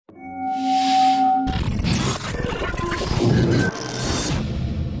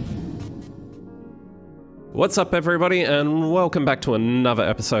What's up everybody, and welcome back to another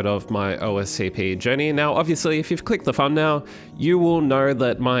episode of my OSCP journey. Now obviously if you've clicked the thumbnail, you will know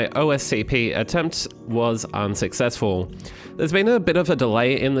that my OSCP attempt was unsuccessful. There's been a bit of a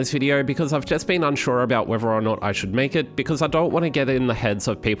delay in this video because I've just been unsure about whether or not I should make it, because I don't want to get in the heads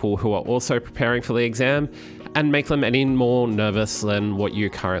of people who are also preparing for the exam and make them any more nervous than what you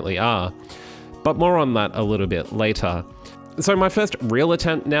currently are. But more on that a little bit later. So my first real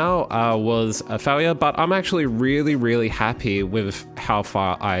attempt now was a failure, but I'm actually really happy with how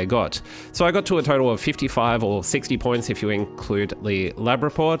far I got. So I got to a total of 55 or 60 points if you include the lab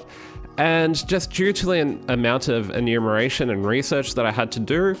report. And just due to the amount of enumeration and research that I had to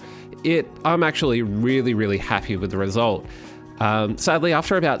do, I'm actually really happy with the result. Sadly,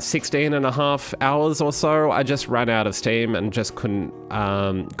 after about 16.5 hours or so, I just ran out of steam and just couldn't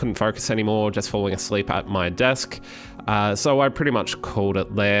focus anymore, just falling asleep at my desk. So I pretty much called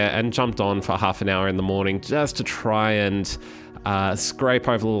it there and jumped on for half an hour in the morning just to try and scrape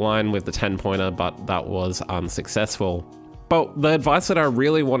over the line with the 10-pointer, but that was unsuccessful. But the advice that I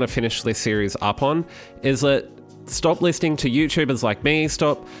really want to finish this series up on is that stop listening to YouTubers like me,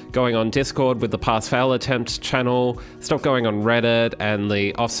 stop going on Discord with the Pass Fail Attempt channel, stop going on Reddit and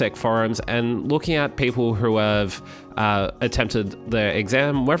the OSCP forums and looking at people who have attempted their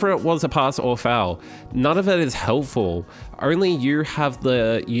exam, whether it was a pass or fail. None of it is helpful. Only you have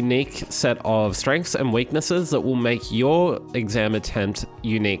the unique set of strengths and weaknesses that will make your exam attempt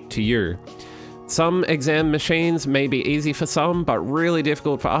unique to you. Some exam machines may be easy for some, but really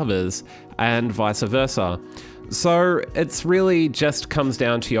difficult for others, and vice versa. So it's really just comes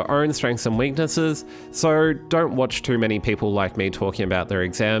down to your own strengths and weaknesses, so don't watch too many people like me talking about their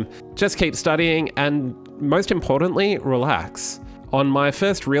exam. Just keep studying and, most importantly, relax. On my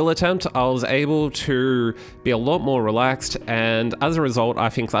first real attempt, I was able to be a lot more relaxed, and as a result, I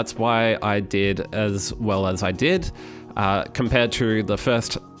think that's why I did as well as I did, compared to the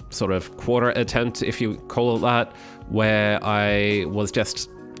first sort of quarter attempt, if you call it that, where I was just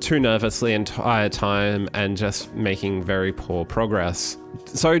too nervous the entire time and just making very poor progress.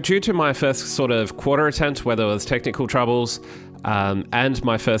 So due to my first sort of quarter attempt where there was technical troubles, and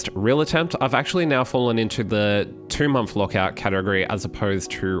my first real attempt, I've actually now fallen into the 2-month lockout category as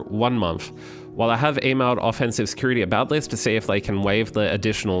opposed to 1 month. While I have emailed Offensive Security about this to see if they can waive the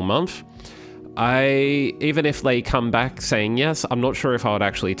additional month, even if they come back saying yes, I'm not sure if I would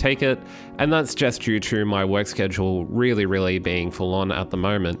actually take it, and that's just due to my work schedule really being full on at the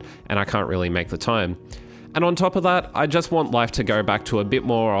moment, and I can't really make the time. And on top of that, I just want life to go back to a bit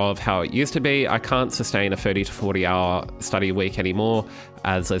more of how it used to be. I can't sustain a 30 to 40 hour study week anymore,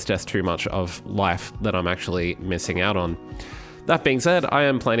 as there's just too much of life that I'm actually missing out on. That being said, I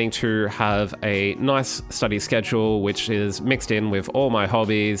am planning to have a nice study schedule which is mixed in with all my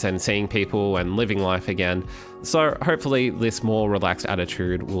hobbies and seeing people and living life again. So hopefully this more relaxed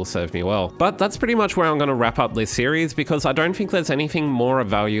attitude will serve me well. But that's pretty much where I'm going to wrap up this series, because I don't think there's anything more of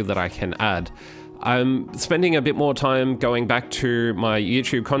value that I can add. I'm spending a bit more time going back to my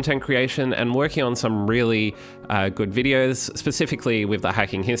YouTube content creation and working on some really good videos, specifically with the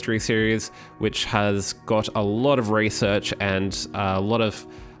Hacking History series, which has got a lot of research and a lot of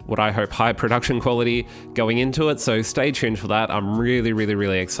what I hope high production quality going into it. So stay tuned for that. I'm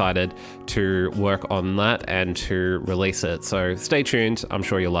really excited to work on that and to release it. So stay tuned. I'm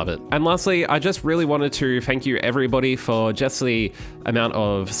sure you'll love it. And lastly, I just really wanted to thank you everybody for just the amount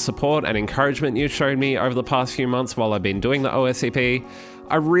of support and encouragement you've shown me over the past few months while I've been doing the OSCP.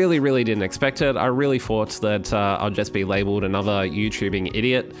 I really didn't expect it. I really thought that I'll just be labeled another YouTubing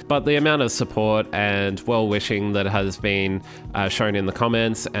idiot, but the amount of support and well-wishing that has been shown in the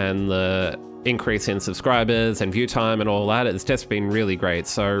comments and the increase in subscribers and view time and all that, it's just been really great.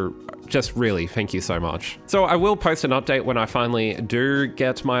 So just really thank you so much. So I will post an update when I finally do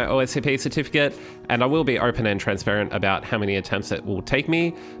get my OSCP certificate, and I will be open and transparent about how many attempts it will take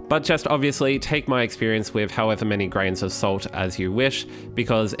me, but just obviously take my experience with however many grains of salt as you wish,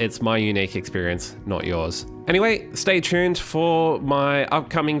 because it's my unique experience, not yours. Anyway, stay tuned for my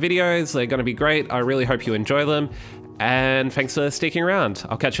upcoming videos. They're going to be great. I really hope you enjoy them, and thanks for sticking around.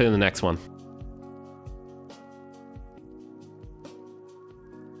 I'll catch you in the next one.